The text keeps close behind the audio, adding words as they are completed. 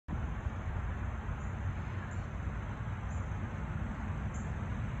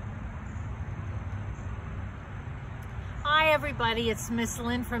Hi everybody, it's Miss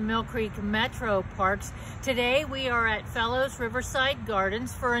Lynn from Mill Creek MetroParks. Today we are at Fellows Riverside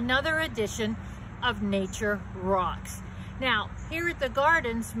Gardens for another edition of Nature Rocks. Now, here at the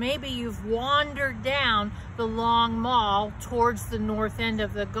gardens, maybe you've wandered down the long mall towards the north end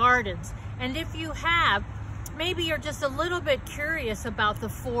of the gardens. And if you have, maybe you're just a little bit curious about the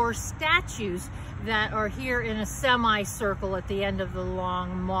 4 statues that are here in a semicircle at the end of the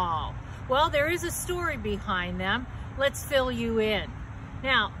long mall. Well, there is a story behind them. Let's fill you in.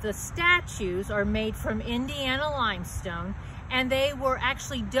 Now, the statues are made from Indiana limestone, and they were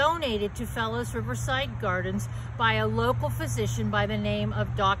actually donated to Fellows Riverside Gardens by a local physician by the name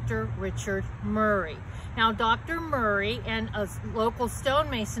of Dr. Richard Murray. Now, Dr. Murray and a local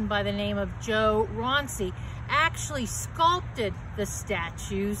stonemason by the name of Joe Ronci actually sculpted the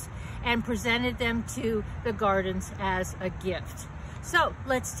statues and presented them to the gardens as a gift. So,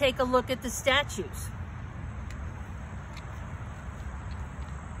 let's take a look at the statues.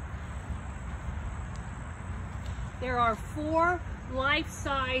 There are 4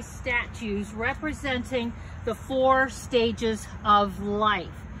 life-size statues representing the 4 stages of life.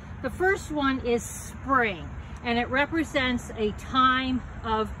 The first one is spring, and it represents a time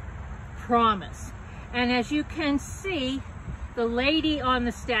of promise. And as you can see, the lady on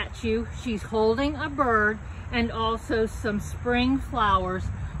the statue, she's holding a bird and also some spring flowers,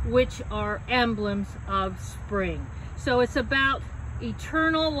 which are emblems of spring. So it's about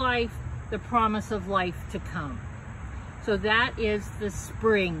eternal life, the promise of life to come. So that is the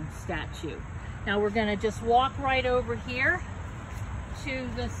spring statue. Now we're going to just walk right over here to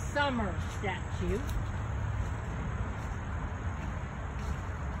the summer statue.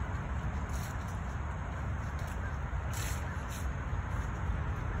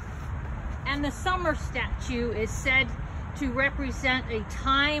 And the summer statue is said to represent a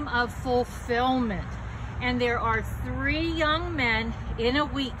time of fulfillment. And there are 3 young men in a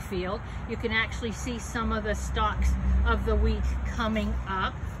wheat field. You can actually see some of the stalks of the wheat coming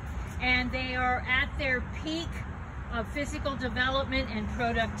up. And they are at their peak of physical development and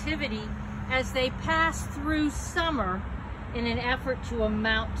productivity as they pass through summer in an effort to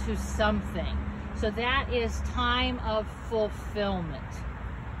amount to something. So that is time of fulfillment.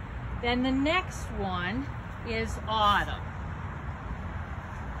 Then the next one is autumn.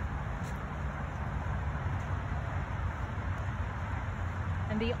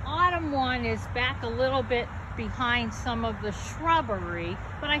 And the autumn one is back a little bit behind some of the shrubbery,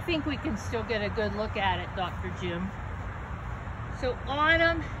 but I think we can still get a good look at it, Dr. Jim. So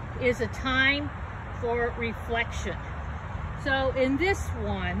autumn is a time for reflection. So in this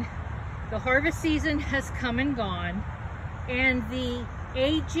one, the harvest season has come and gone, and the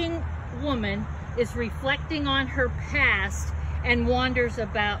aging woman is reflecting on her past and wonders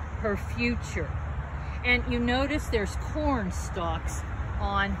about her future. And you notice there's corn stalks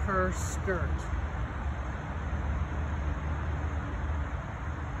on her skirt.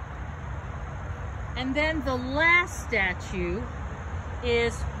 And then the last statue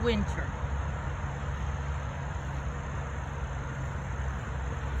is winter.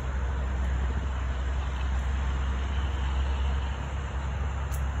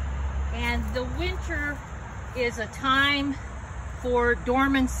 And the winter is a time for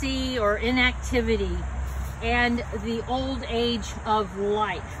dormancy or inactivity and the old age of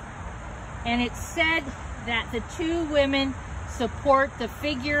life. And it's said that the 2 women support the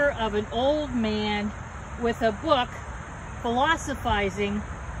figure of an old man with a book philosophizing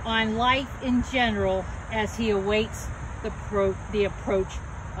on life in general as he awaits the approach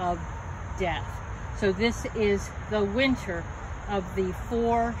of death. So this is the winter of the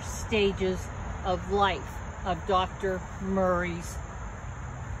 4 stages of life of Dr. Murray's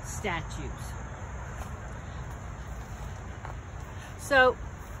statues. So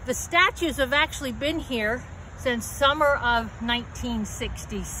the statues have actually been here since summer of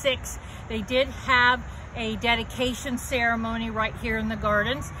 1966. They did have a dedication ceremony right here in the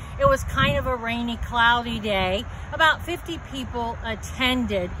gardens. It was kind of a rainy, cloudy day. About 50 people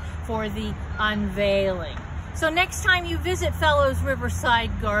attended for the unveiling. So next time you visit Fellows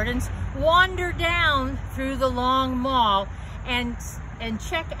Riverside Gardens, wander down through the long mall and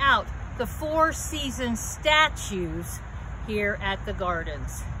check out the 4 season statues here at the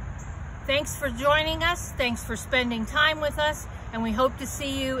gardens. Thanks for joining us. Thanks for spending time with us, and we hope to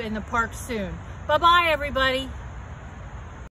see you in the park soon. Bye-bye, everybody.